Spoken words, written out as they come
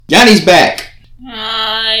Yanni's back.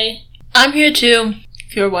 Hi. I'm here too,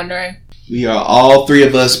 if you're wondering. We are all three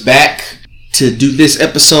of us back to do this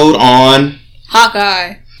episode on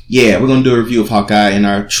Hawkeye. Yeah, we're going to do a review of Hawkeye in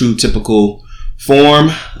our true typical form.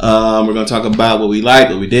 We're going to talk about what we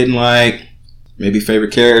liked, what we didn't like, maybe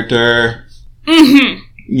favorite character.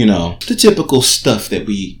 You know, the typical stuff that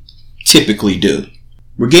we typically do.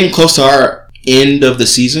 We're getting close to our end of the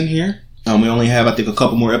season here. We only have, I think, a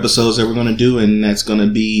couple more episodes that we're going to do, and that's going to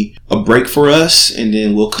be a break for us, and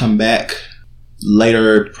then we'll come back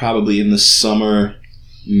later, probably in the summer,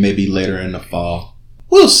 maybe later in the fall.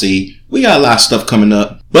 We'll see. We got a lot of stuff coming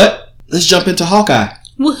up, but let's jump into Hawkeye.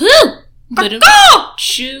 Woohoo!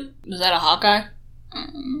 Shoot. Was that a Hawkeye?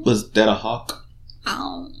 Was that a hawk? I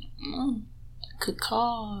don't know. Could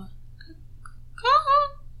call.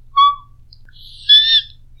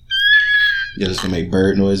 You're just gonna make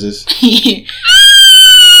bird noises?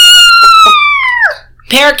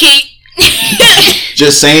 Parakeet.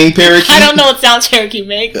 Just saying parakeet? I don't know what sounds parakeet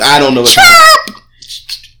makes. I don't know what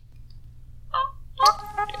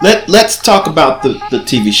Let's talk about the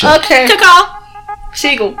TV show. Okay. Caw.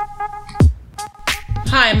 Seagull.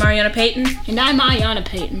 Hi, I'm Ariana Payton. And I'm Aiyanah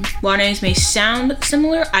Payton. While our names may sound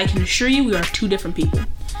similar, I can assure you we are two different people.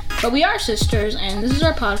 But we are sisters, and this is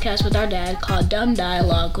our podcast with our dad called Dumb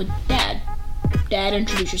Dialogue with Dad. Dad,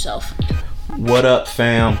 introduce yourself. What up,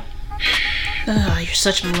 fam? You're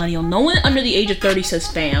such a millennial. No one under the age of 30 says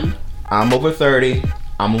fam. I'm over 30.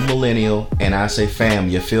 I'm a millennial, and I say fam.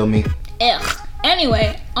 You feel me? Ugh.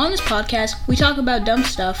 Anyway, on this podcast, we talk about dumb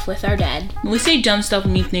stuff with our dad. When we say dumb stuff,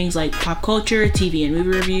 we mean things like pop culture, TV and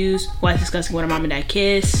movie reviews, while discussing when our mom and dad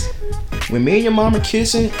kiss. When me and your mom are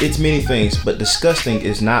kissing, it's many things, but disgusting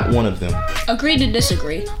is not one of them. Agree to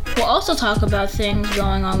disagree. We'll also talk about things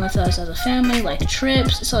going on with us as a family, like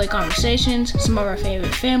trips, silly conversations, some of our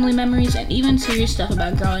favorite family memories, and even serious stuff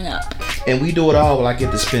about growing up. And we do it all while I get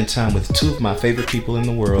to spend time with two of my favorite people in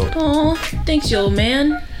the world. Aw, thanks, you old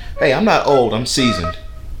man. Hey, I'm not old, I'm seasoned.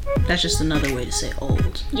 That's just another way to say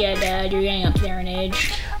old. Yeah, Dad, you're getting up there in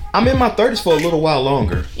age. I'm in my 30s for a little while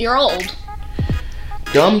longer. You're old.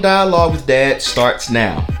 Dumb Dialogue with Dad starts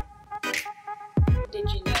now.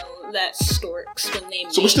 Did you know that storks, when they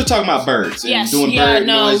mate... So we're still talking about birds and doing bird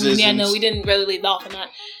noises. We didn't really leave off on that.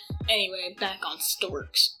 Anyway, back on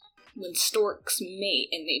storks. When storks mate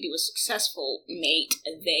and they do a successful mate,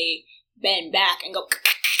 they bend back and go...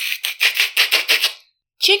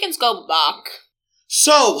 Chickens go bok.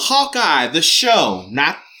 So, Hawkeye, the show,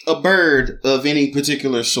 not a bird of any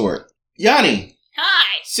particular sort. Yanni.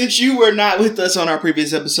 Hi. Since you were not with us on our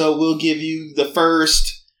previous episode, we'll give you the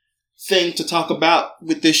first thing to talk about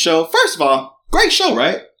with this show. First of all, great show,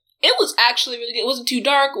 right? It was actually really good. It wasn't too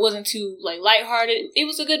dark. It wasn't too, lighthearted. It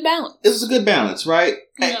was a good balance. It was a good balance, right?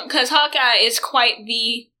 Because Hawkeye is quite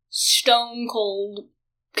the stone cold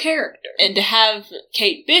character. And to have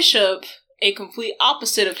Kate Bishop... a complete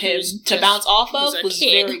opposite of him to bounce off of was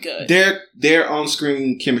very good. Their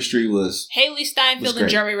on-screen chemistry was Haley Steinfeld and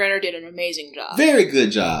Jeremy Renner did an amazing job. Very good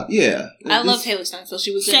job, yeah. I loved Haley Steinfeld. She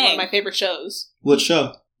was in one of my favorite shows. What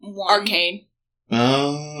show? Arcane.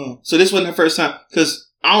 Oh. So this wasn't her first time? Because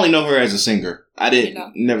I only know her as a singer. I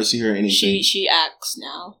didn't never see her in anything. She acts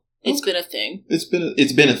now. It's been a thing. It's been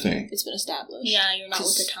a thing. It's been established. Yeah, you're not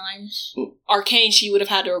with the times. Arcane, she would have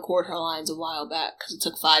had to record her lines a while back because it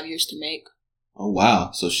took 5 years to make. Oh,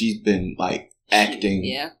 wow. So she's been,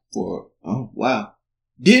 acting for... Oh, wow.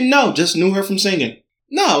 Didn't know. Just knew her from singing.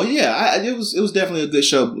 No, yeah. It was definitely a good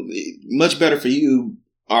show. Much better for you,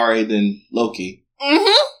 Ari, than Loki.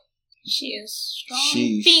 Mm-hmm. She is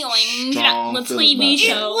strong feelings about the TV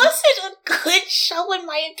show. It wasn't a good show in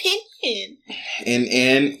my opinion.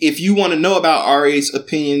 And if you want to know about Ari's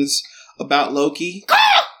opinions about Loki,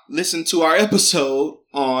 listen to our episode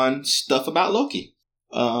on stuff about Loki.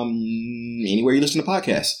 Anywhere you listen to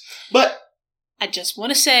podcasts. But I just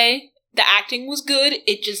want to say the acting was good.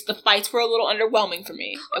 The fights were a little underwhelming for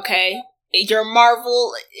me. Okay, your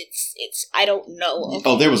Marvel, it's I don't know. Okay?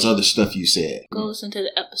 Oh, there was other stuff you said. Go listen to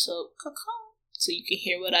the episode so you can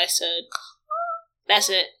hear what I said. That's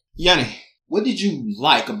it. Yanni, what did you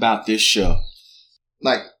like about this show?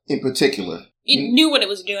 In particular, it knew what it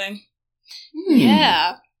was doing.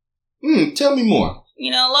 Yeah. Tell me more.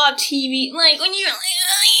 A lot of TV, when you're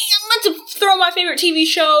I'm about to throw my favorite TV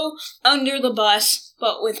show under the bus,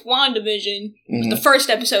 but with WandaVision, with the first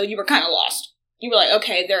episode, you were kind of lost. You were like,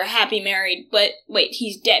 okay, they're happy married, but wait,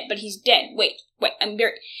 he's dead, Wait, I'm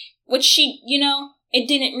very... it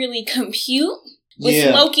didn't really compute.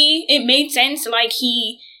 With Loki, it made sense,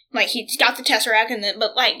 he's got the Tesseract,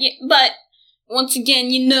 but once again,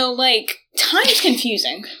 time's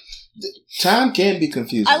confusing. Time can be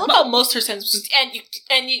confusing. I love how most her sentences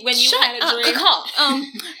when you had a dream.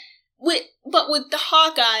 But with the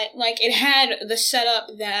Hawkeye, like, it had the setup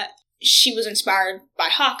that she was inspired by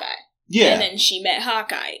Hawkeye. Yeah. And then she met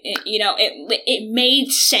Hawkeye. It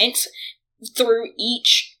made sense through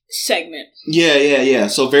each segment. Yeah.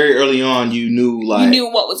 So very early on, you knew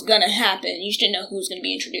what was gonna happen. You just didn't know who was gonna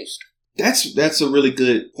be introduced. That's a really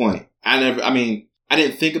good point. I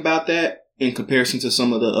didn't think about that in comparison to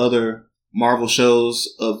some of the other Marvel shows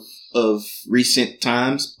of recent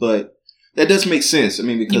times, but that does make sense. I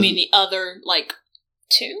mean, because you mean the other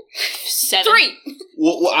 2, 7, 3.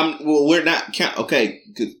 We're not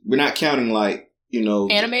we're not counting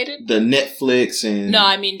animated, the Netflix and no,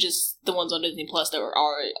 I mean just the ones on Disney Plus that were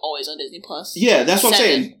always on Disney Plus. Yeah, that's what 7.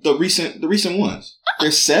 I'm saying. The recent ones.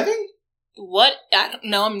 There's 7. What? I don't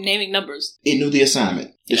know. I'm naming numbers. It knew the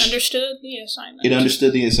assignment. It understood the assignment. It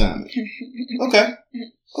understood the assignment. Okay.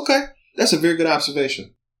 That's a very good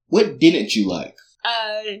observation. What didn't you like?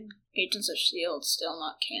 Agents of S.H.I.E.L.D. still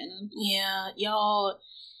not canon. Yeah, y'all.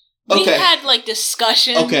 We had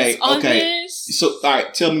discussions on this. So, all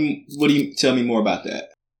right, tell me more about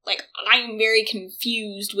that. I'm very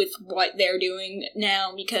confused with what they're doing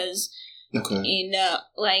now because in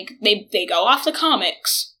they go off the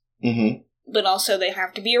comics, but also they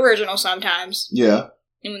have to be original sometimes. Yeah,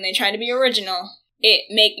 and when they try to be original,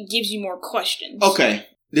 it gives you more questions. Okay,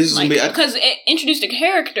 this is because it introduced a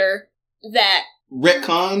character that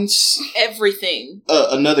retcons everything.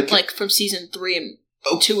 Another from season 3 and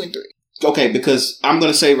 2 and 3. Okay, because I'm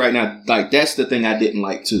gonna say right now, that's the thing I didn't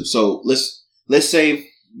like too. So let's save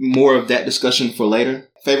more of that discussion for later.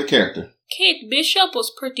 Favorite character? Kate Bishop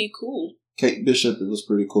was pretty cool. Kate Bishop was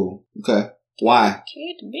pretty cool. Okay, why?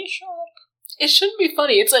 Kate Bishop. It shouldn't be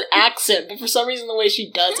funny. It's an accent, but for some reason the way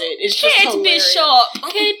she does it's just hilarious.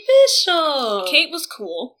 Kate Bishop. Kate was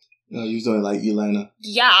cool. No, you was doing Aiyanah.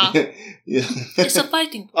 Yeah. Yeah. It's a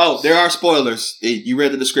fighting. Oh, there are spoilers. You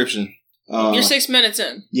read the description. You're 6 minutes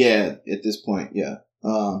in. Yeah, at this point, yeah.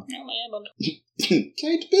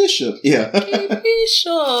 Kate Bishop. Yeah. Kate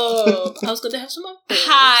Bishop. I was going to have some more.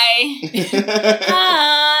 Hi.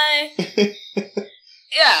 Hi.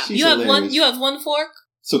 Yeah. She's You have one fork?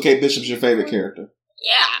 So Kate Bishop's your favorite character?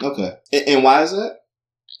 Yeah. Okay. And why is that?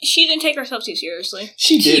 She didn't take herself too seriously.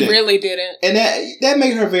 She really didn't. And that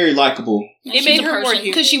made her very likable. It made her more human.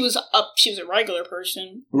 Because she was a regular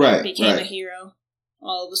person. Right. Became a hero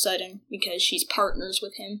all of a sudden because she's partners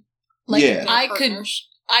with him.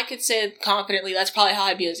 I could say confidently that's probably how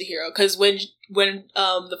I'd be as a hero. Because when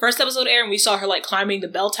the first episode aired and we saw her climbing the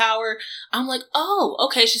bell tower, I'm like, oh,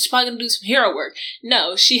 okay, she's probably going to do some hero work.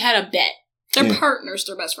 No, she had a bet. They're partners.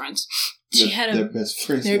 They're best friends. They're best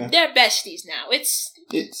friends. They're besties now. It's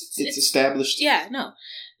established. Yeah, no.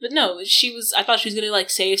 But no, I thought she was going to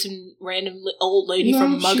save some random old lady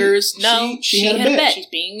from muggers. She had a bet. She's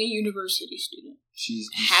being a university student. She's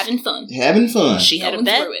having fun. She had a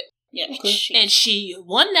bet. Through it. Yeah, and she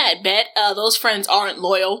won that bet. Those friends aren't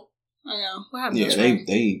loyal. I know. What happened? Yeah,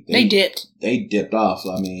 they dipped. They dipped off.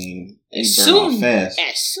 I mean, they burned off fast.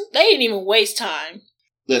 They didn't even waste time.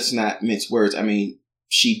 Let's not mince words. I mean,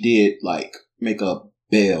 she did make a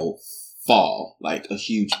bell fall, a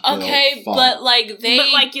huge bell fall. But they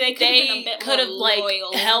could have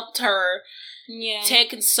helped her. Yeah.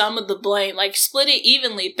 Taking some of the blame, split it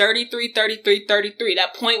evenly, 33, 33, 33.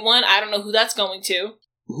 That 0.1, I don't know who that's going to.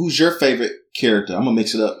 Who's your favorite character? I'm gonna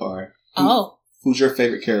mix it up, alright. Who's your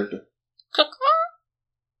favorite character? I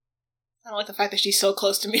don't like the fact that she's so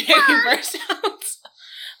close to me making bird sounds.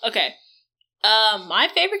 Okay. My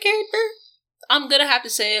favorite character? I'm gonna have to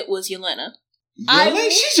say it was Aiyanah.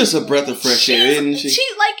 She's just a breath of fresh air, isn't she? She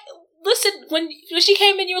listen, when she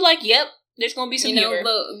came in, you were like, yep. There's gonna be some humor.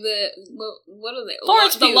 What are they?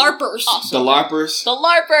 Florence the Pugh. LARPers. The Awesome. LARPers. The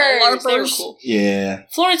LARPers. They were cool. Yeah.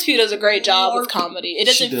 Florence Pugh does a great job with comedy. It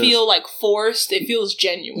doesn't feel forced. It feels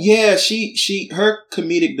genuine. Yeah, her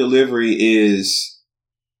comedic delivery is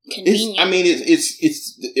convenient.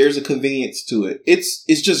 It's there's a convenience to it.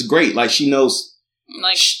 It's just great. She knows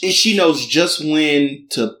she knows just when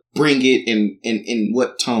to bring it in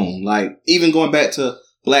what tone. Even going back to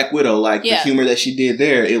Black Widow, the humor that she did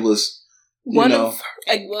there, it was.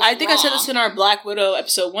 I think I said this in our Black Widow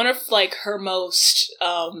episode. One of her most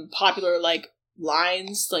popular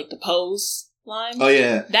lines, the pose line. Oh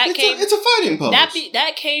yeah, it's a fighting pose.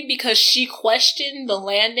 That came because she questioned the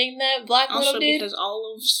landing that Black Widow did. Because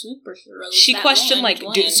all of superheroes. She questioned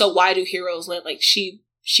so why do heroes land? She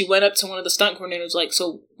went up to one of the stunt coordinators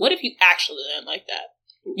so what if you actually land like that?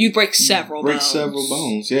 You break several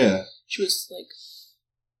bones. Yeah. She was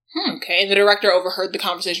Okay, the director overheard the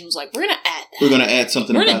conversation, was like, we're going to add that. We're going to add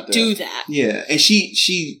something about that. We're going to do that. Yeah, and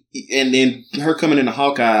and then her coming into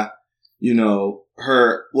Hawkeye, you know,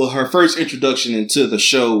 her first introduction into the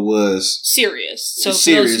show was serious. So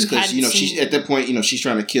serious because, you know, she's at that point, you know, she's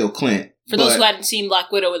trying to kill Clint. For those who hadn't seen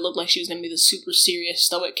Black Widow, it looked like she was going to be the super serious,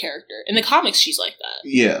 stoic character. In the comics, she's like that.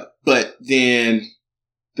 Yeah, but then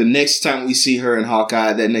the next time we see her in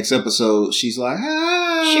Hawkeye, that next episode, she's like,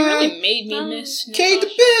 She really made me miss Kate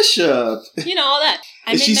Bishop. You know, all that.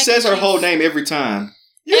 And she says her whole name every time.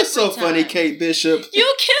 You're so funny, Kate Bishop.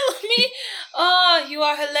 You killed me. Oh, you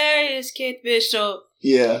are hilarious, Kate Bishop.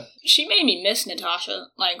 Yeah. She made me miss Natasha.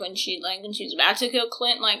 When she was about to kill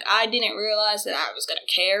Clint, I didn't realize that I was gonna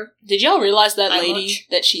care. Did y'all realize that lady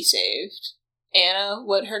that she saved? Anna,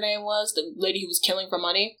 what her name was? The lady who was killing for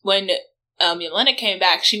money? When Aiyanah came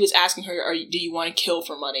back, she was asking her, do you want to kill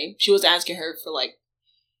for money? She was asking her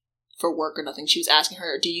for work or nothing. She was asking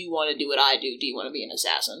her, do you want to do what I do? Do you want to be an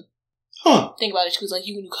assassin? Huh. Think about it. She was like,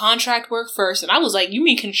 you can do contract work first. And I was like, you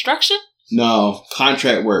mean construction? No,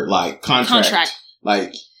 contract work, contract.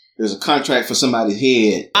 Like, there's a contract for somebody's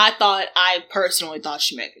head. I personally thought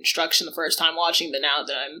she meant construction the first time watching, but now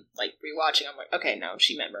that I'm, rewatching, I'm like, okay, no,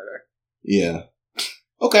 she meant murder. Yeah.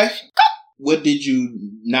 Okay. What did you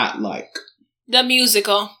not like? The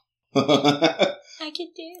musical. I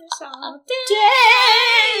could do this all day.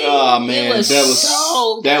 Oh, man.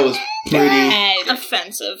 That was pretty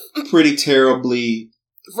offensive. Pretty terribly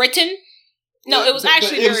written. No, it was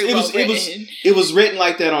actually very well written. It was written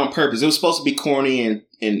like that on purpose. It was supposed to be corny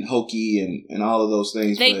and hokey and all of those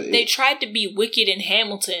things. They tried to be wicked in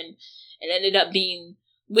Hamilton and ended up being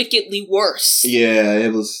wickedly worse. Yeah,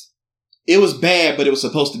 it was bad, but it was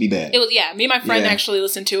supposed to be bad. It was, yeah. Me and my friend actually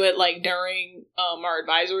listened to it during our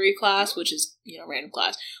advisory class, which is, random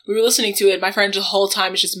class. We were listening to it. My friend the whole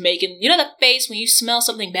time is just making, that face when you smell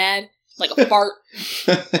something bad? Like a fart.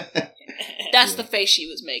 That's the face she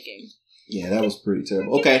was making. Yeah, that was pretty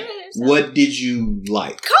terrible. Okay, what did you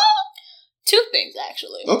like? Two things,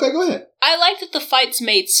 actually. Okay, go ahead. I liked that the fights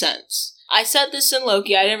made sense. I said this in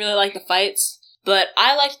Loki. I didn't really like the fights. But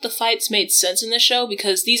I liked the fights made sense in this show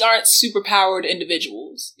because these aren't superpowered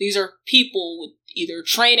individuals. These are people with either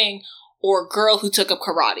training or a girl who took up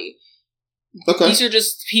karate. Okay. These are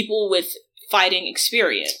just people with fighting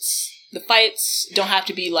experience. The fights don't have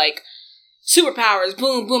to be superpowers,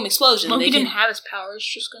 boom, boom, explosion. Loki didn't have his powers.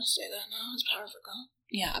 Just gonna say that now. His powers are gone.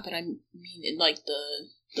 Yeah, but I mean in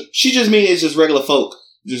the... She just means it's just regular folk.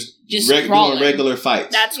 Just doing regular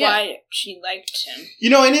fights. That's why she liked him.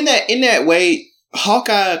 And in that way,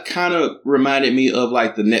 Hawkeye kind of reminded me of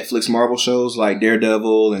the Netflix Marvel shows like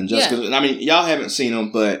Daredevil and Jessica. Yeah. I mean, y'all haven't seen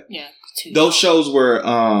them, but those shows were,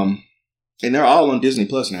 and they're all on Disney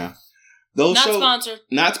Plus now. Those not shows, sponsored.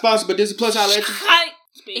 Not sponsored, but Disney Plus.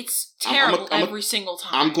 It's terrible every single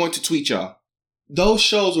time. I'm going to tweet y'all. Those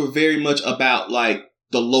shows were very much about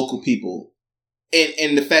the local people,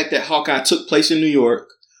 and the fact that Hawkeye took place in New York.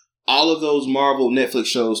 All of those Marvel Netflix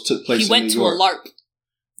shows took place in New York. He went to a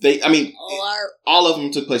LARP. All of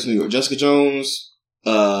them took place in New York. Jessica Jones,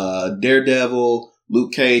 Daredevil,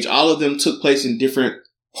 Luke Cage, all of them took place in different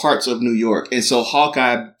parts of New York. And so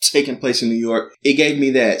Hawkeye taking place in New York, it gave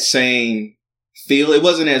me that same feel. It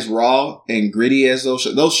wasn't as raw and gritty as those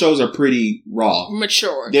shows. Those shows are pretty raw.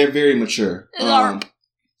 Mature. They're very mature. LARP.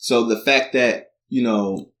 So the fact that,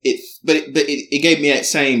 it gave me that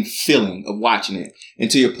same feeling of watching it.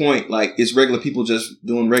 And to your point, it's regular people just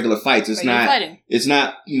doing regular fights. It's regular fighting. It's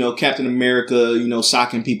not, Captain America,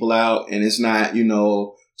 socking people out, and it's not,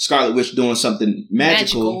 Scarlet Witch doing something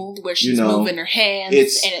magical where she's moving her hands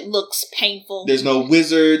and it looks painful. There's no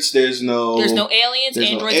wizards. There's no aliens,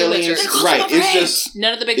 androids, or lizards. Right. It's just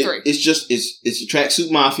none of the big three. It's the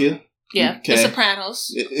tracksuit mafia. Yeah. Okay. The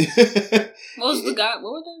Sopranos. What was the guy?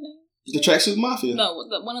 What were their names? The Tracksuit Mafia. No,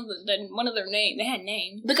 one of their names. They had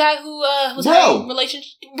names. The guy who was having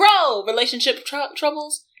relationship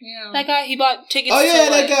troubles. Yeah, that guy. He bought tickets. Oh yeah,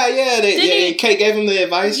 that guy. Yeah, and Kate gave him the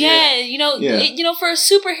advice. Yeah, for a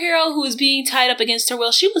superhero who was being tied up against her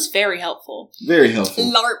will, she was very helpful. Very helpful.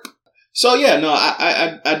 LARP. So yeah, no,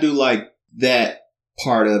 I do like that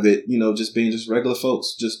part of it. Just being just regular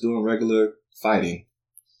folks, just doing regular fighting.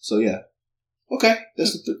 So yeah. Okay,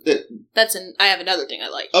 I have another thing I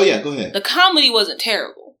like. Oh yeah, go ahead. The comedy wasn't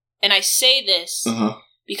terrible, and I say this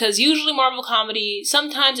because usually Marvel comedy,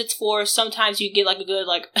 sometimes it's forced, sometimes you get a good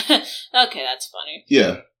okay, that's funny.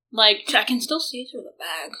 Yeah. I can still see through the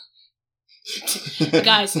bag.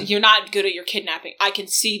 Guys, you're not good at your kidnapping. I can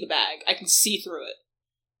see the bag. I can see through it.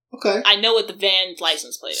 Okay. I know what the van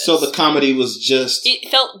license plate is. So the comedy was just... It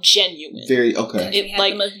felt genuine. Very, okay. It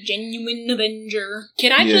had the most genuine Avenger.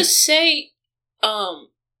 Can I just say,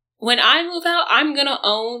 when I move out, I'm gonna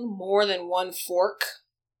own more than one fork.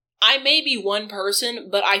 I may be one person,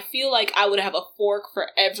 but I feel like I would have a fork for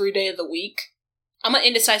every day of the week. I'm an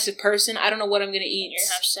indecisive person. I don't know what I'm gonna eat. You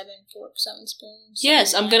have 7 forks, 7 spoons.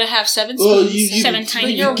 Yes, I'm gonna have 7 spoons. 7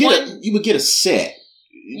 tiny. You would get a set.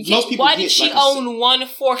 Most people Why did she own one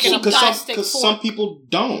fork and a plastic fork? Because some people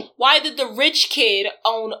don't. Why did the rich kid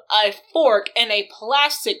own a fork and a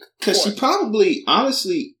plastic fork? Because she probably,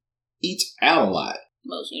 honestly, eats out a lot.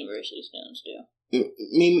 Most university students do. I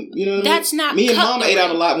mean, you know what That's I mean? not Me and cutlery. Mom ate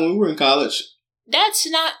out a lot when we were in college. That's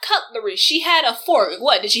not cutlery. She had a fork.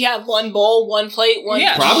 What? Did she have one bowl, one plate, one...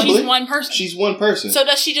 Yeah, probably. She's one person. She's one person. So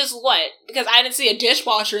does she just what? Because I didn't see a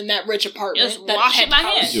dishwasher in that rich apartment. Just wash it by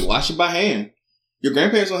hand. Just wash it by hand. Your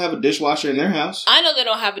grandparents don't have a dishwasher in their house. I know they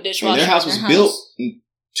don't have a dishwasher. And their house was built in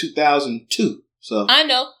 2002. So I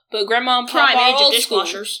know, but Grandma and Papa Prime are age of old school.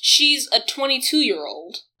 dishwashers. She's a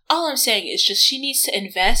 22-year-old. All I'm saying is just she needs to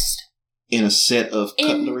invest in a set of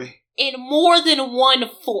cutlery. In more than one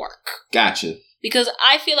fork. Gotcha. Because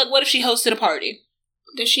I feel like, what if she hosted a party?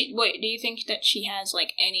 Do you think that she has,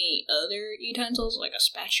 like, any other utensils? Like a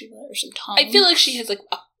spatula or some tongs? I feel like she has, like,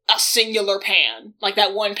 a singular pan. Like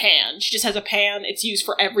that one pan. She just has a pan. It's used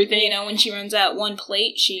for everything. You know, when she runs out one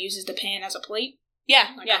plate, she uses the pan as a plate? Yeah,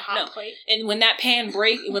 like a hot plate. And when that pan's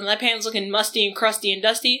looking musty and crusty and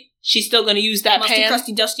dusty, she's still gonna use that musty, pan.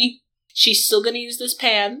 Crusty, dusty. She's still gonna use this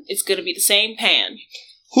pan. It's gonna be the same pan.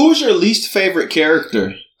 Who's your least favorite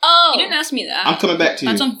character? Oh! You didn't ask me that. I'm coming back to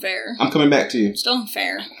you. That's unfair. I'm coming back to you. Still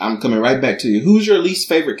unfair. I'm coming right back to you. Who's your least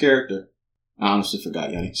favorite character? I honestly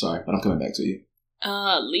forgot, Yanni. Sorry, but I'm coming back to you.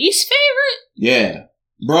 Least favorite? Yeah.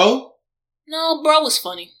 Bro? No, bro was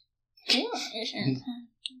funny.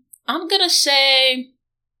 I'm gonna say...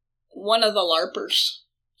 one of the LARPers.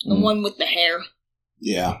 The one with the hair.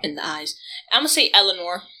 Yeah. And the eyes. I'm gonna say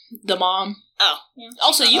Eleanor, the mom. Oh. Yeah.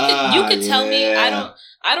 Also, you could tell me, I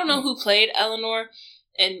don't know who played Eleanor,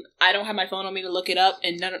 and I don't have my phone on me to look it up,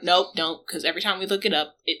 and nope, don't, because every time we look it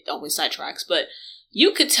up, it always sidetracks, but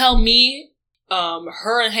you could tell me,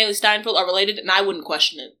 her and Haley Steinfeld are related, and I wouldn't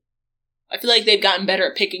question it. I feel like they've gotten better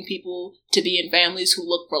at picking people to be in families who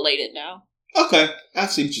look related now. Okay, I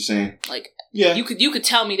see what you're saying. Like, yeah, you could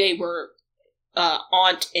tell me they were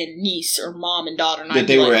aunt and niece or mom and daughter, and that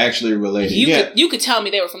they were actually related. You could tell me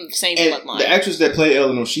they were from the same bloodline. The actress that played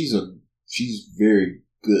Eleanor, she's very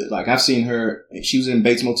good. Like, I've seen her. She was in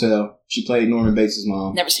Bates Motel. She played Norman Bates'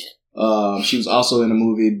 mom. Never seen it. She was also in a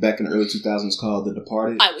movie back in the early 2000s called The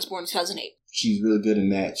Departed. I was born in 2008. She's really good in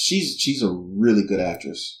that. She's a really good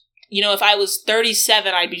actress. You know, if I was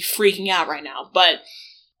 37, I'd be freaking out right now. But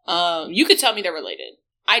you could tell me they're related.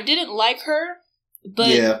 I didn't like her,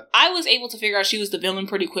 but I was able to figure out she was the villain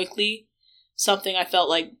pretty quickly. Something I felt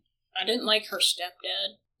like... I didn't like her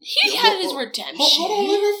stepdad. He had his redemption. Hold on,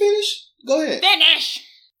 let her finish. Go ahead. Finish!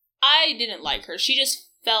 I didn't like her. She just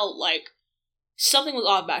felt like something was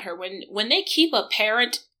off about her. When they keep a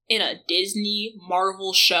parent in a Disney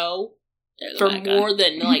Marvel show for more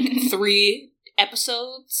than like 3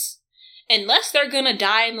 episodes, unless they're gonna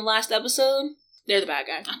die in the last episode, they're the bad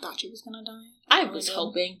guy. I thought she was gonna die. I was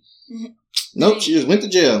hoping. Nope, she just went to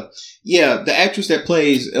jail. Yeah, the actress that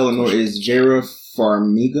plays Eleanor is Vera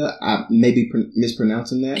Farmiga. I may be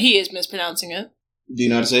mispronouncing that. He is mispronouncing it. Do you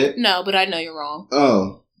know how to say it? No, but I know you're wrong.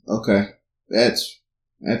 Oh, okay. That's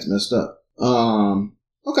messed up.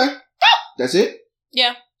 Okay. That's it?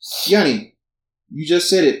 Yeah. Yanni, you just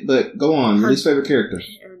said it, but go on. Your least favorite character?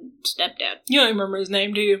 Her stepdad. You don't even remember his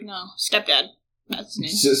name, do you? No, stepdad. That's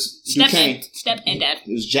his name. Duquesne. Step and dad.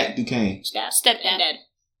 It was Jack Duquesne. Step and dad.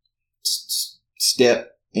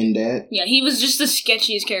 Step and dad? Yeah, he was just the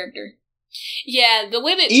sketchiest character. Yeah, the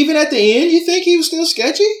way that... Even at the end, you think he was still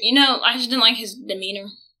sketchy? You know, I just didn't like his demeanor.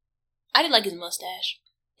 I didn't like his mustache.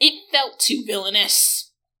 It felt too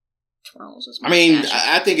villainous. I mean,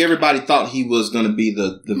 I think everybody thought he was going to be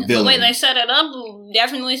the villain. The way they set it up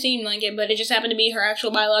definitely seemed like it, but it just happened to be her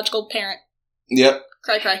actual biological parent. Yep.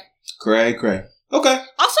 Cray. Okay.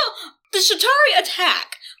 Also, the Chitauri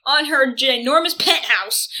attack on her ginormous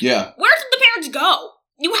penthouse. Yeah. Where did the parents go?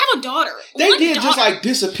 You have a daughter. They did just like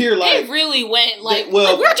disappear. Like they really went like.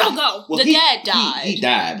 Where'd y'all go? Well, the dad died. He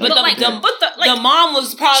died. But the mom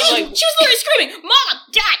was probably she was literally screaming, "Mom,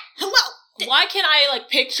 Dad, hello." Why can't I like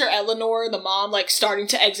picture Eleanor, the mom, like starting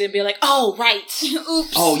to exit and be like, "Oh right,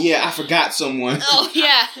 oops." Oh yeah, I forgot someone. Oh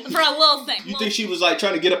yeah, for a little thing. You think she was like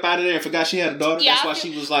trying to get up out of there and forgot she had a daughter? Yeah, that's why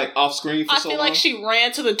she was like off screen for so long. I feel like she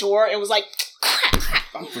ran to the door and was like, crap.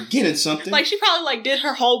 I'm forgetting something. Like, she probably, like, did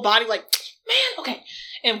her whole body, like, man, okay.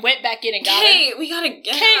 And went back in and got Kate, her. we gotta go.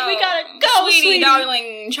 Kate, we gotta go, sweetie,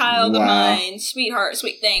 darling, child of Wow. mine, sweetheart,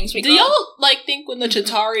 sweet thing, sweet Do girl. y'all, like, think when the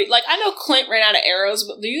Chitauri... Like, I know Clint ran out of arrows,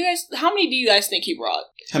 but how many do you guys think he brought?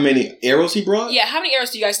 How many arrows he brought? Yeah, how many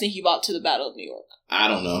arrows do you guys think he brought to the Battle of New York? I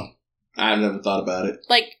don't know. I never thought about it.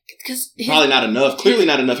 Like, because... Probably not enough. Clearly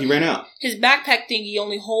not enough. He ran out. His backpack thingy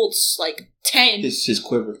only holds, like, 10. His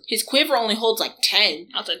quiver. His quiver only holds, like, 10.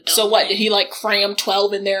 That's a dumb So what, thing. did he, like, cram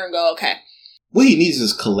 12 in there and go, okay, What he needs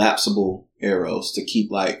is collapsible arrows to keep,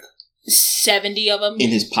 like, 70 of them? in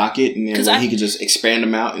his pocket, and then 'Cause he could just expand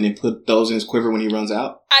them out and then put those in his quiver when he runs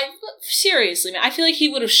out. Seriously, man, I feel like he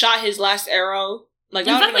would have shot his last arrow. Like,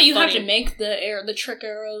 The that fact would that you have have been to funny. make the trick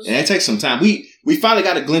arrows. And that takes some time. We finally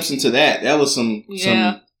got a glimpse into that. That was some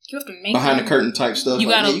Yeah. You have to make behind them. the curtain type stuff. You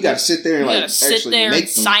Like, gotta- man, you gotta sit there and You like gotta sit actually there and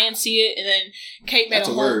make them. sciencey it, and then Kate made That's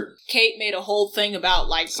a a whole word. Kate made a whole thing about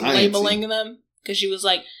like Sciencey. labeling them because she was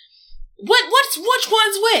like, which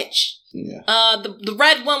one's which? Yeah. The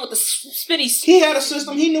red one with the spitty. He had a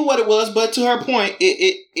system. He knew what it was, but to her point,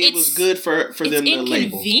 it was good for them to label. It's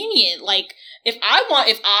inconvenient. Like if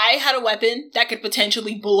I had a weapon that could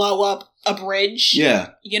potentially blow up a bridge, Yeah.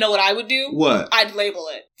 you know what I would do? What? I'd label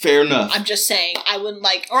it. Fair enough. I'm just saying, I wouldn't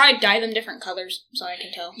like. Or I dye them different colors so I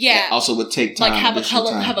can tell. Yeah, Also would take time. like have a additional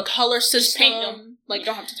color, time. have a color system. paint them. Like, you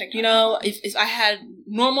don't have to take You time. know, if I had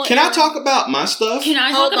normal. Can I arrow- talk about my stuff? Can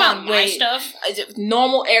I Hold talk about on, my wait. stuff? Is it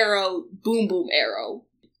normal arrow, boom boom arrow,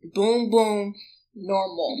 boom boom,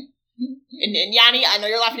 normal. And Yanni, I know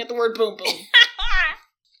you're laughing at the word boom boom.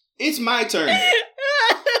 It's my turn.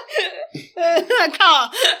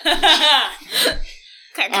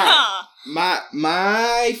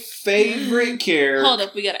 My favorite character. Hold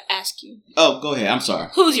up, we gotta ask you. Oh, go ahead. I'm sorry.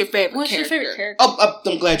 Who's your favorite What's character? your favorite character?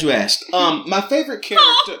 I'm glad you asked. My favorite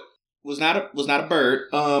character was not a bird.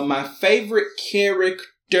 My favorite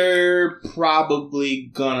character probably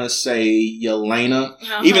gonna say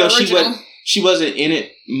Aiyanah. Even though she wasn't in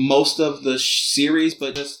it most of the series,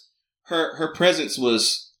 but just her presence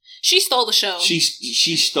was. She stole the show. She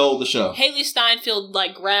stole the show. Haley Steinfeld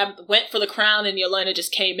went for the crown, and Aiyanah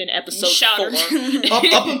just came in episode Shot 4.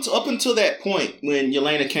 her. up until that point when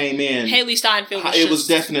Aiyanah came in, Haley Steinfeld was it was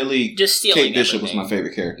definitely just stealing Kate Bishop everything. was my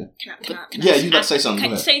favorite character. Can I Yeah, you about to say something.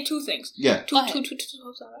 Can Go I ahead. say two things? Yeah. Go ahead. Two.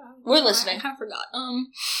 We're listening. I kind of forgot.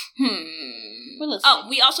 We're listening. Oh,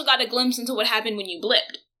 we also got a glimpse into what happened when you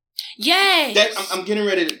blipped. Yay! I'm getting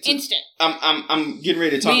ready to Instant. I'm getting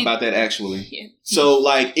ready to talk about that actually. Yeah. So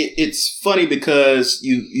like it's funny because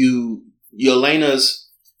Yelena's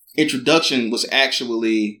introduction was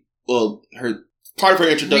actually her part of her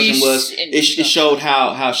introduction was it showed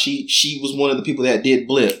how she was one of the people that did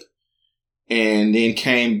blip and then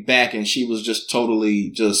came back and she was just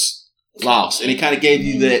totally just lost, and it kind of gave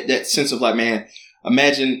you that sense of like, man,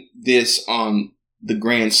 imagine this on the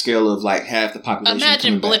grand scale of like half the population.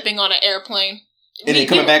 Imagine coming back. blipping on an airplane. And then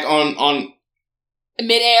coming back on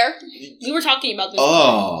Mid-air. We were talking about this.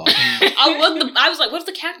 oh I was like, what's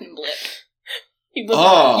the captain blip? You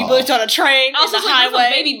blipped on a train I was on the like, what if a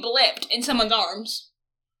highway. baby blipped in someone's arms?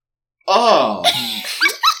 oh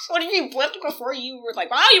What if you blipped before you were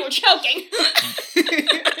like, wow, you were choking?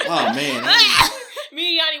 oh man. Me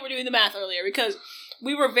and Yanni were doing the math earlier because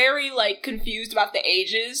we were very, like, confused about the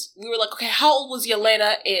ages. We were like, okay, how old was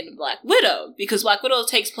Yelena in Black Widow? Because Black Widow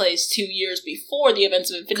takes place 2 years before the events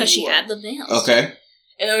of Infinity War. Because she had the veils. Okay.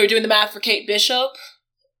 And then we were doing the math for Kate Bishop,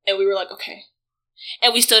 and we were like, okay.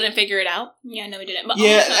 And we still didn't figure it out. Yeah, no, we didn't. But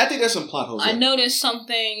Yeah, also, I think there's some plot holes. I there. noticed some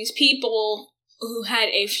things. People who had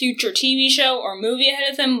a future TV show or movie ahead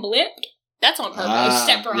of them blipped, That's on purpose.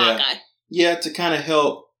 except for yeah. Hawkeye. Yeah, to kind of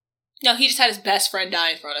help. No, he just had his best friend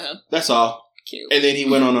die in front of him. That's all. Cute. And then he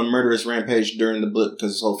went on a murderous rampage during the blip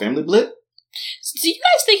because his whole family blip. Do you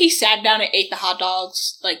guys think he sat down and ate the hot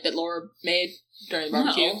dogs like that Laura made during the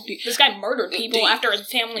barbecue? No. This guy murdered people after his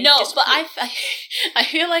family. No, disappeared. but I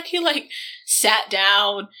feel like he like sat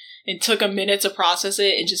down and took a minute to process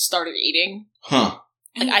it and just started eating. Huh.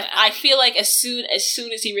 Like, I feel like as soon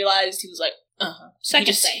as he realized, he was like,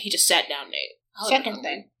 Second he just sat down and ate. Second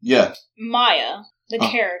thing, Yeah. Maya, the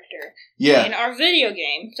character Yeah. in our video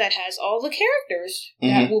game that has all the characters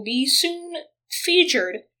that will be soon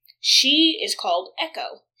featured, she is called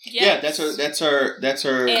Echo. Yeah, that's her.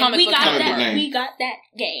 And Comic we book got comic book that. name. We got that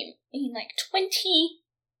game in like 20.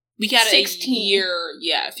 We got it 16.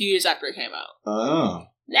 a few years after it came out. Oh.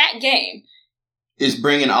 That game. Is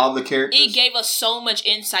bringing all the characters. It gave us so much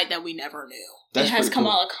insight that we never knew. That's it has pretty cool.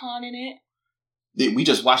 Kamala Khan in it. We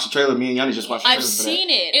just watched the trailer. Me and Yanni just watched the trailer. I've seen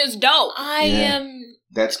it. It was dope. I Yeah. am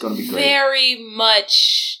That's gonna be great. very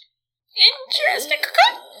much Interesting.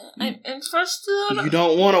 I'm interested. You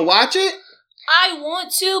don't want to watch it? I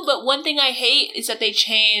want to, but one thing I hate is that they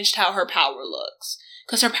changed how her power looks.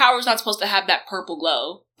 Because her power is not supposed to have that purple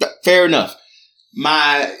glow. Fair enough.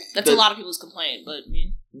 That's a lot of people's complaint, but I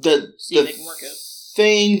mean, see if they can work it.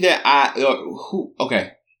 Thing that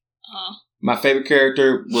okay. My favorite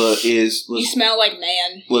character was You smell like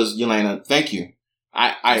man. Was Aiyanah. Thank you.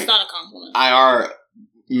 It's not a compliment. I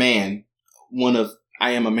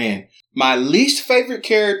am a man. My least favorite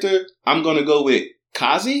character, I'm gonna go with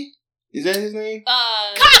Kazi. Is that his name?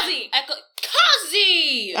 Kazi!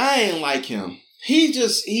 Kazi! I ain't like him. He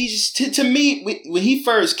just to me when he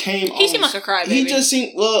first came on, he seemed like a crybaby. He just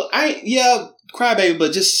seemed crybaby,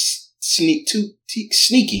 but just sneaky.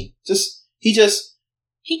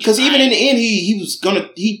 Because even in the end,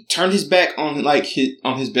 he turned his back on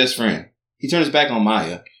his best friend. He turned his back on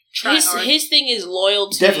Maya. His thing is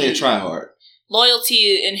loyalty. Definitely a tryhard.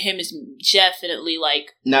 Loyalty in him is definitely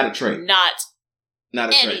not a trait. Not a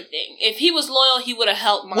anything. trait. If he was loyal, he would have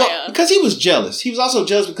helped Maya. Well, because he was jealous. He was also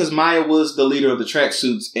jealous because Maya was the leader of the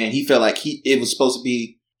tracksuits, and he felt like it was supposed to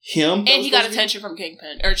be him. And he got attention from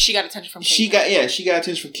Kingpin, or she got attention from Kingpin. She got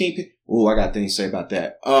attention from Kingpin. Oh, I got things to say about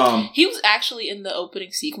that. He was actually in the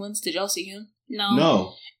opening sequence. Did y'all see him?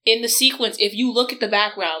 No. In the sequence, if you look at the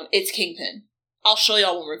background, it's Kingpin. I'll show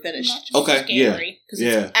y'all when we're finished. Okay, because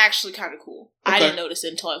it's actually kind of cool. Okay. I didn't notice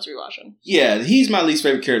it until I was rewatching. Yeah, he's my least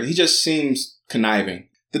favorite character. He just seems conniving.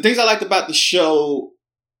 The things I liked about the show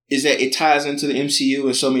is that it ties into the MCU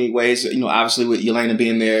in so many ways. You know, obviously with Aiyanah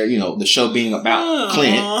being there, you know, the show being about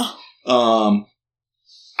Clint.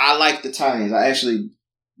 I like the tie-ins. I actually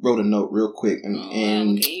wrote a note real quick,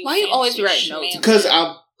 and why you always be writing notes? Because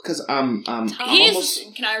I'm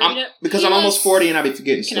almost. Can I read it? Because I'm almost 40 and I be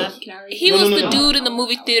forgetting stuff. Can I read it? He was the dude in the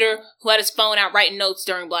movie theater who had his phone out writing notes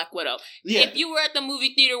during Black Widow. Yeah. If you were at the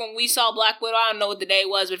movie theater when we saw Black Widow, I don't know what the day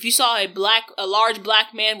was, but if you saw a large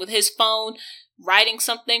black man with his phone writing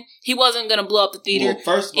something, he wasn't going to blow up the theater. Well,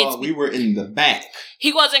 first of all, we were in the back.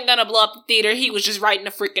 He wasn't going to blow up the theater. He was just writing a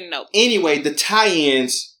freaking note. Anyway, the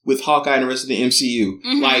tie-ins with Hawkeye and the rest of the MCU,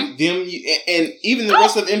 like them, and even the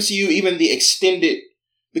rest of the MCU, even the extended,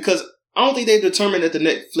 because I don't think they've determined that the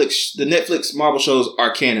Netflix Marvel shows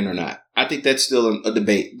are canon or not. I think that's still a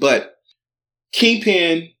debate. But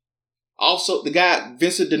Kingpin, also the guy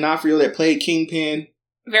Vincent D'Onofrio that played Kingpin,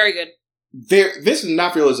 very good. Vincent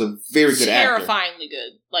D'Onofrio is a very good actor. Terrifyingly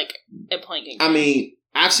good, at playing Kingpin. I mean,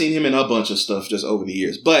 I've seen him in a bunch of stuff just over the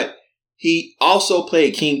years, but he also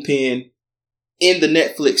played Kingpin in the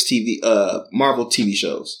Netflix Marvel TV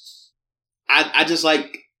shows.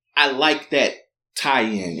 I like that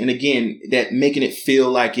tie-in, and again, that making it feel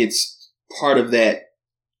like it's part of that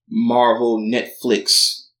Marvel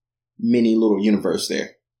Netflix mini little universe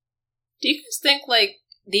there. Do you guys think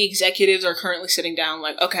the executives are currently sitting down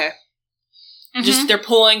okay, just they're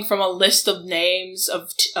pulling from a list of names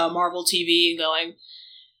of Marvel TV and going,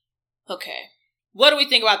 okay, what do we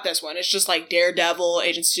think about this one? It's just Daredevil,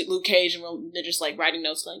 Agent Luke Cage, and they're just writing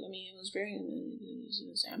notes it was very,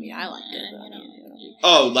 I liked it.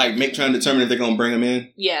 Trying to determine if they're going to bring him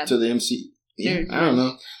in to the MC. Yeah, I don't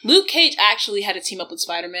know. Luke Cage actually had to team up with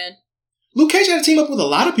Spider-Man. Luke Cage had to team up with a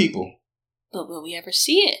lot of people. But will we ever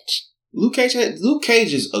see it? Luke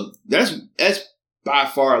Cage is that's by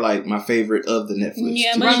far my favorite of the Netflix.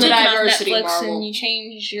 Yeah, but you look on Netflix and you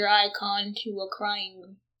change your icon to a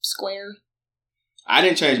crying square. I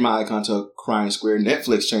didn't change my icon to a crying square.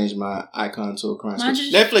 Netflix changed my icon to a crying square.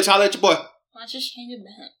 Netflix, holla at your boy. Why just change it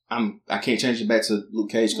back? I can't change it back to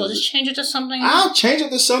Luke Cage. Well, just change it to something. I'll change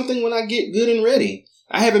it to something when I get good and ready.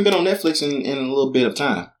 I haven't been on Netflix in a little bit of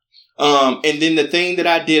time. And then the thing that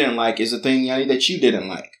I didn't like is the thing, Yanni, that you didn't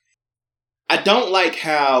like. I don't like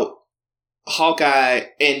how Hawkeye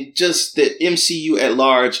and just the MCU at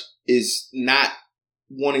large is not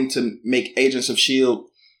wanting to make Agents of S.H.I.E.L.D.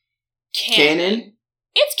 canon.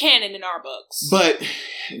 It's canon in our books. But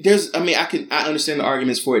I understand the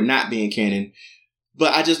arguments for it not being canon,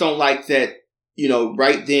 but I just don't like that,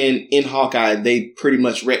 right then in Hawkeye, they pretty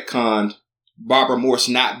much retconned Barbara Morse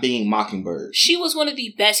not being Mockingbird. She was one of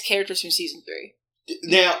the best characters from season 3.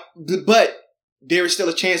 Now, but there is still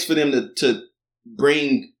a chance for them to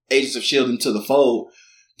bring Agents of S.H.I.E.L.D. into the fold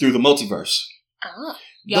through the multiverse.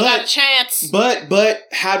 Y'all got a chance. But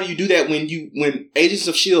how do you do that when Agents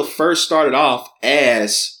of S.H.I.E.L.D. first started off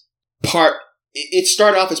as it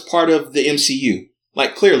started off as part of the MCU.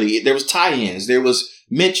 Clearly, there was tie-ins. There was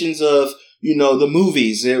mentions of, the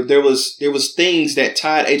movies. There was things that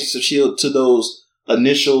tied Agents of S.H.I.E.L.D. to those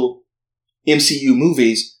initial MCU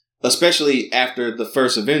movies, especially after the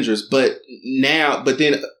first Avengers. But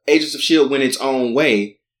then Agents of S.H.I.E.L.D. went its own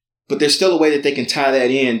way. But there's still a way that they can tie that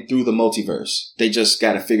in through the multiverse. They just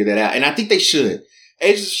got to figure that out. And I think they should.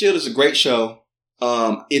 Agents of S.H.I.E.L.D. is a great show.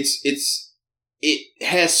 It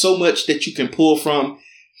has so much that you can pull from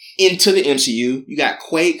into the MCU. You got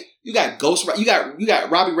Quake. You got Ghost Rider. You got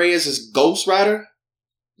Robbie Reyes as Ghost Rider.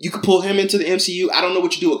 You could pull him into the MCU. I don't know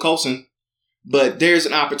what you do with Coulson, but there's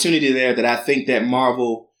an opportunity there that I think that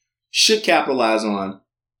Marvel should capitalize on.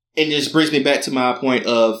 And this brings me back to my point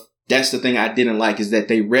of that's the thing I didn't like is that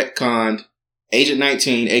they retconned Agent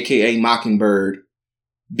 19, aka Mockingbird,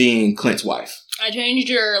 being Clint's wife. I changed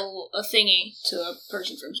your thingy to a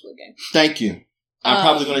person from Squid Game. Thank you. I'm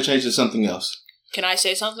probably going to change it to something else. Can I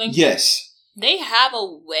say something? Yes. They have a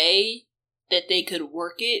way that they could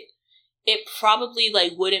work it. It probably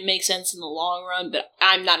wouldn't make sense in the long run, but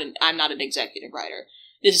I'm not an executive writer.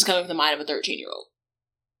 This is coming from the mind of a 13-year-old.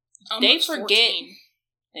 They forget. 14.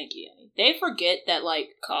 Thank you. They forget that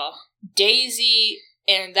Daisy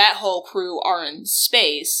and that whole crew are in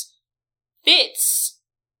space. Fitz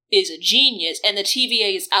is a genius, and the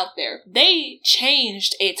TVA is out there. They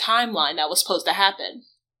changed a timeline that was supposed to happen.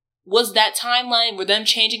 Was that timeline, were them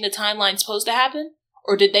changing the timeline supposed to happen?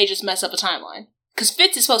 Or did they just mess up a timeline? Because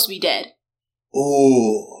Fitz is supposed to be dead.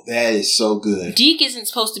 Oh, that is so good. Deke isn't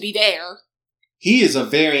supposed to be there. He is a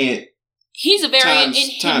variant. He's a variant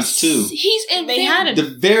times two. He's in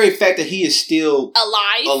the very fact that he is still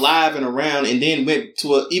alive and around, and then went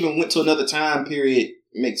to another time period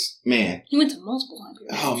makes man. He went to multiple time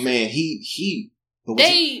periods. Oh man,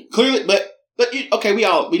 clearly, but okay,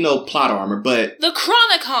 we know plot armor, but the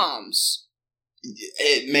Chronicoms.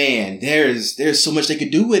 Man, there's so much they could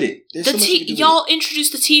do with it. Y'all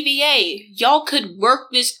introduced the TVA. Y'all could work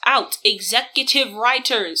this out. Executive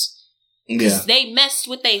writers. Because they messed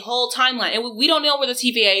with their whole timeline. And we don't know where the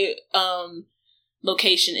TVA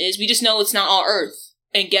location is. We just know it's not on Earth.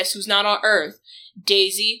 And guess who's not on Earth?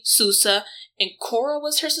 Daisy, Sousa, and Cora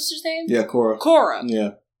was her sister's name? Yeah, Cora.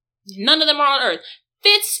 Yeah. None of them are on Earth.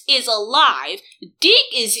 Fitz is alive.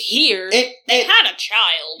 Deke is here. And had a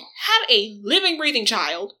child. Had a living, breathing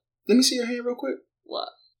child. Let me see your hand real quick. What?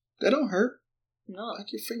 That don't hurt. No.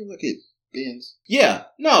 Like your finger, like it bends. Yeah.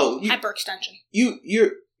 No. Hyperextension.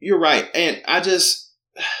 You're right. And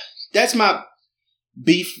that's my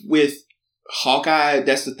beef with Hawkeye.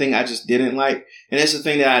 That's the thing I just didn't like. And that's the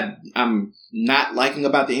thing that I'm not liking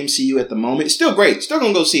about the MCU at the moment. It's still great. Still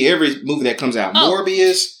gonna go see every movie that comes out.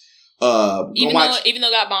 Morbius. Even though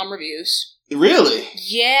it got bomb reviews. Really?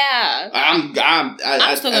 Yeah. I'm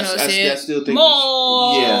still gonna see it. I still think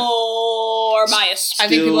more bias. I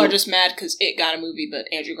think people are just mad because it got a movie, but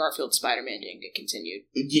Andrew Garfield's Spider-Man didn't get continued.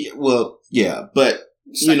 Yeah, well, yeah, but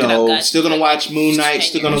still gonna watch Moon Knight.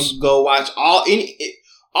 Still gonna go watch all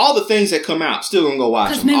the things that come out. Still gonna go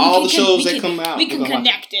watch them. All the shows that come out. We can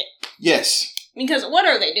connect it. Yes. Because what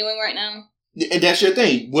are they doing right now? And that's your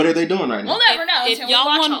thing. What are they doing right now? We'll never know. If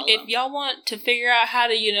y'all want to figure out how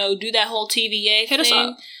to do that whole TVA hit us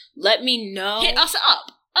up. Let me know. Hit us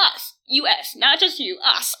up. Us. U.S. Not just you.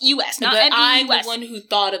 Us. U.S. Not every I'm U.S. the one who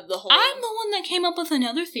thought of the whole. I'm the one that came up with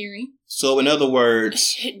another theory. So in other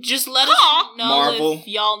words, just let us know Marvel, if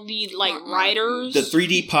y'all need writers. The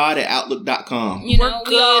 3D pod at Outlook.com. We're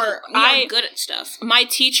good. We are good at stuff. My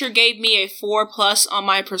teacher gave me a 4+ on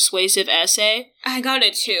my persuasive essay. I got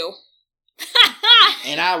a 2.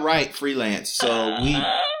 And I write freelance, so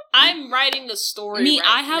I'm writing a story.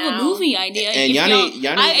 I have a movie idea. And Yanni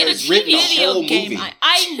has written a whole movie.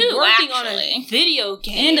 I'm working on a video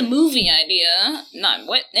game and a movie idea. Not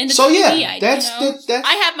what? And a so TV yeah, idea, that's.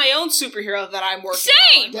 I have my own superhero that I'm working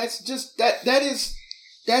on. That's just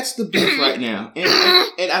that's the beef right now,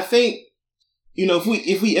 and I think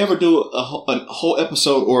if we ever do a whole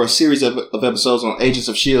episode or a series of episodes on Agents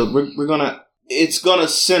of S.H.I.E.L.D., it's gonna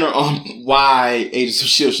center on why Agents of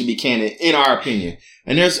S.H.I.E.L.D. should be canon, in our opinion.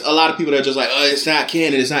 And there's a lot of people that are just like, oh, it's not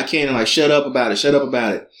canon. Like, shut up about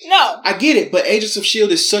it. No. I get it, but Agents of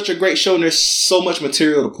S.H.I.E.L.D. is such a great show, and there's so much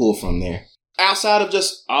material to pull from there. Outside of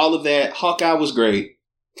just all of that, Hawkeye was great.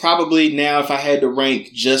 Probably now, if I had to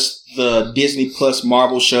rank just the Disney Plus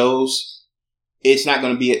Marvel shows, it's not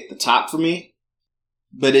going to be at the top for me.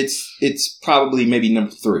 But it's probably maybe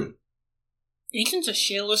number 3. Agents of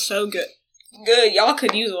S.H.I.E.L.D. is so good. Good, y'all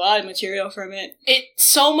could use a lot of material from it.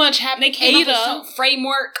 So much happened. They came up with some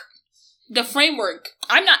framework. The framework.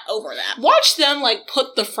 I'm not over that. Watch them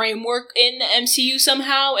put the framework in the MCU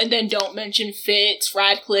somehow, and then don't mention Fitz,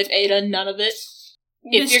 Radcliffe, Ada, none of it.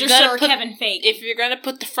 Mr. Sir Kevin Feige. If you're gonna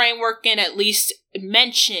put the framework in, at least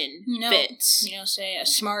mention Fitz. Say a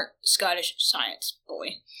smart Scottish science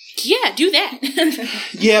boy. Yeah, do that.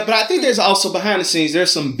 Yeah, but I think there's also behind the scenes,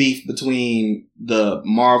 there's some beef between the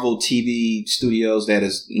Marvel TV studios that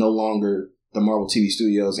is no longer the Marvel TV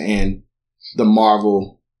studios and the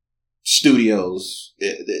Marvel studios.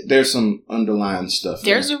 There's some underlying stuff.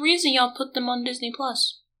 There's a reason y'all put them on Disney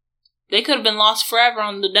Plus. They could have been lost forever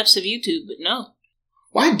on the depths of YouTube, but no.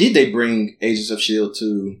 Why did they bring Agents of S.H.I.E.L.D.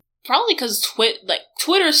 to... Probably because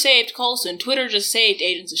Twitter saved Coulson. Twitter just saved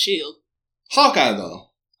Agents of S.H.I.E.L.D. Hawkeye, though.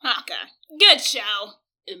 Hawkeye. Good show.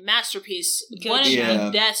 A masterpiece. One of the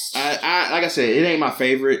best. I like I said, it ain't my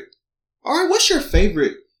favorite. Alright, what's your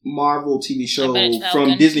favorite Marvel TV show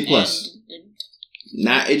from Disney Plus?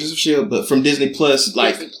 Not Agents of S.H.I.E.L.D., but from Disney Plus,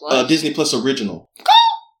 Disney Plus original.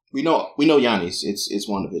 We know Yanni's. It's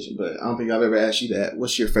WandaVision, but I don't think I've ever asked you that.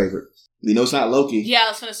 What's your favorite? We know it's not Loki. Yeah, I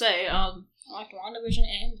was gonna say, I like WandaVision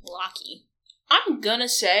and Loki. I'm gonna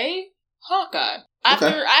say Hawkeye. After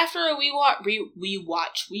a we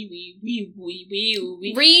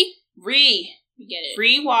get it.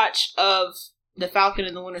 Rewatch of The Falcon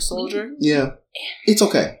and the Winter Soldier. Yeah. It's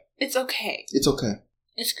okay. It's okay. It's okay.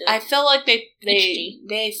 It's good. I feel like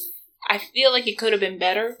I feel like it could have been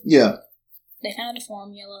better. Yeah. They found a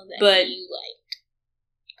formula but you liked.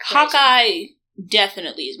 Hawkeye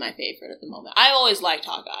definitely is my favorite at the moment. I've always liked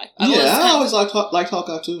Hawkeye. I always liked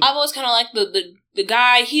Hawkeye too. I've always kind of liked the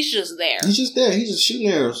guy. He's just there. He's just there. He's just shooting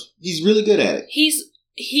arrows. He's really good at it.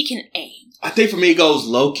 He can aim. I think for me it goes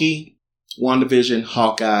Loki, WandaVision,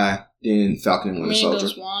 Hawkeye, then Falcon and Winter Soldier. For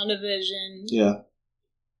me it goes WandaVision. Yeah.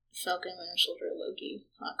 Falcon, Winter Soldier, Loki,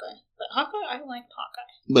 Hawkeye. But Hawkeye, I like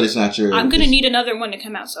Hawkeye. But it's not your... I'm going to need another one to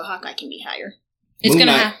come out so Hawkeye can be higher. It's going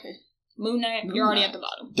to happen. Moon Knight, you're already at the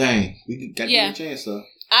bottom. Dang. We got to give you a chance, though.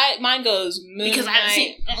 Mine goes Moon Knight. Because I haven't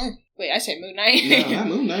seen... Wait, I say Moon Knight. No, not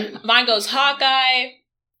Moon Knight. Mine goes Hawkeye,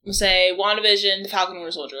 I'm say WandaVision, The Falcon and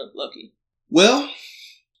Winter Soldier, Loki. Well,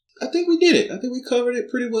 I think we did it. I think we covered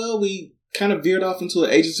it pretty well. We kind of veered off into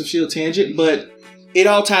an Agents of S.H.I.E.L.D. tangent, but it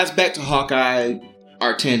all ties back to Hawkeye...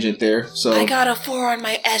 our tangent there. So I got a 4 on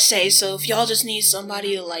my essay, so if y'all just need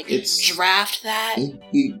somebody to draft that,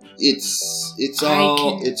 it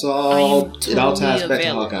all ties back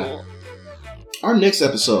to Hawkeye. Our next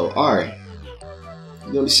episode, alright.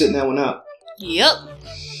 You're gonna be sitting that one out. Yep.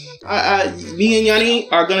 Me and Yanni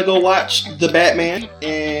are gonna go watch The Batman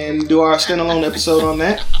and do our standalone episode on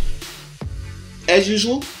that. As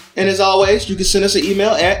usual. And as always, you can send us an email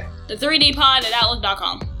at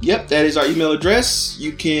the3dpod@outlook.com. Yep, that is our email address.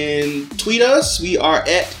 You can tweet us. We are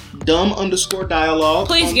at dumb_dialogue.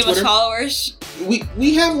 Please give Twitter. us followers.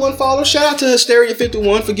 We have one follower. Shout out to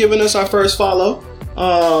Hysteria51 for giving us our first follow.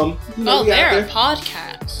 They're a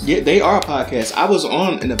podcast. Yeah, they are a podcast. I was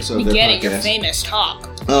on an episode of their podcast. Your famous talk.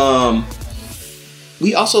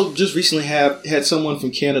 We also just recently had someone from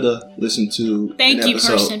Canada listen to Thank an you,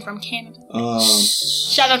 episode. person from Canada.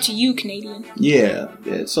 Shout out to you, Canadian. Yeah.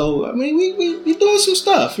 So I mean, we doing some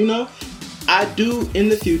stuff, you know. I do in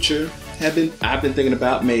the future I've been thinking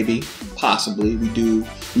about possibly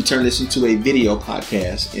we turn this into a video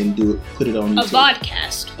podcast and put it on YouTube.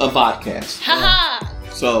 A vodcast. Haha.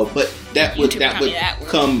 But that would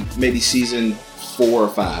come maybe season 4 or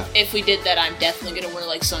 5. If we did that, I'm definitely gonna wear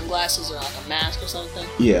sunglasses or a mask or something.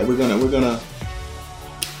 Yeah, we're gonna.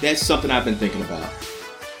 That's something I've been thinking about.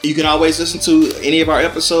 You can always listen to any of our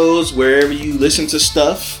episodes wherever you listen to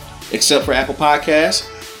stuff, except for Apple Podcasts.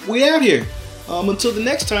 We out here. Until the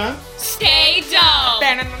next time. Stay dumb.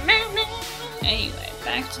 Anyway,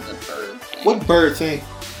 back to the bird thing. What bird thing?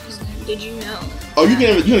 Did you know? Oh, you're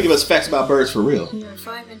gonna give us facts about birds for real? There are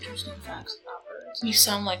 5 interesting facts about birds. You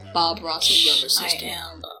sound like Bob Ross's younger sister. I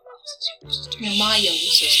am Bob Ross's younger sister. You're my younger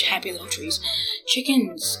sister. Happy little trees.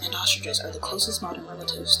 Chickens and ostriches are the closest modern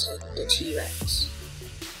relatives to the T-Rex.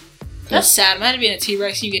 That's sad. Imagine being a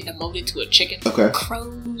T-Rex and you get demoted to a chicken. Okay.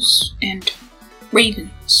 Crows and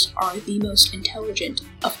ravens are the most intelligent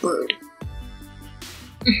of bird.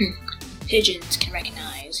 Pigeons can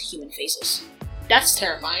recognize human faces. That's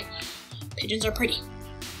terrifying. Pigeons are pretty.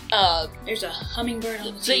 There's a hummingbird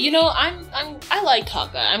on the So I like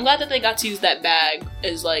Hawkeye. I'm glad that they got to use that bag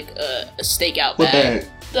as a stakeout bag. What bag?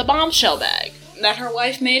 The bombshell bag that her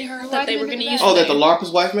wife made her. That they were going to use. Oh, that the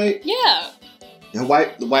LARP's wife made? Yeah. The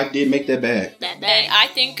wife did make that bag. That bag. And I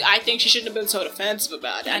think she shouldn't have been so defensive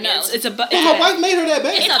about it. I know. It's a her wife made her that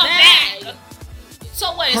bag. It's a bag.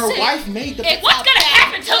 So what? Her wife made the bag. What's gonna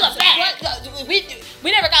happen to the bag?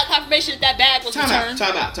 We never got confirmation that bag was returned.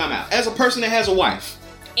 Time out. As a person that has a wife,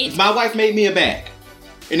 if my wife made me a bag,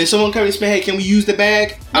 and then someone comes and say, "Hey, can we use the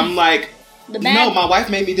bag?" I'm like, The bag. No, my wife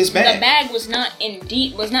made me this bag. The bag was not in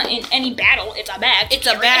any battle. It's a bag. It's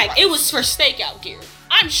a bag. It was for stakeout gear.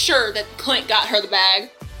 I'm sure that Clint got her the bag.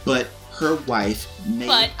 But her wife made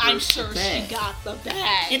But her I'm sure the bag. she got the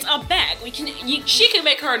bag. It's a bag. She can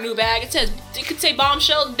make her a new bag. It could say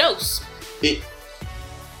bombshell dose.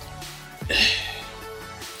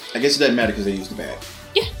 I guess it doesn't matter because they used the bag.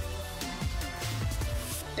 Yeah.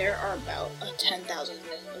 There are about 10,000.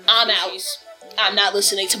 I'm out. I'm not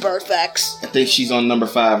listening to bird facts. I think she's on number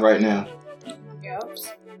 5 right now. Yep.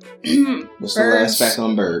 What's the last fact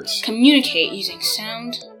on birds? Communicate using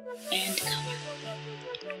sound and color.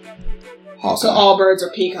 Hawkeye. So all birds are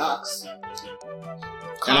peacocks.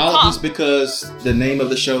 And all of this because the name of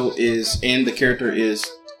the show is, and the character is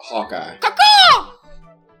Hawkeye.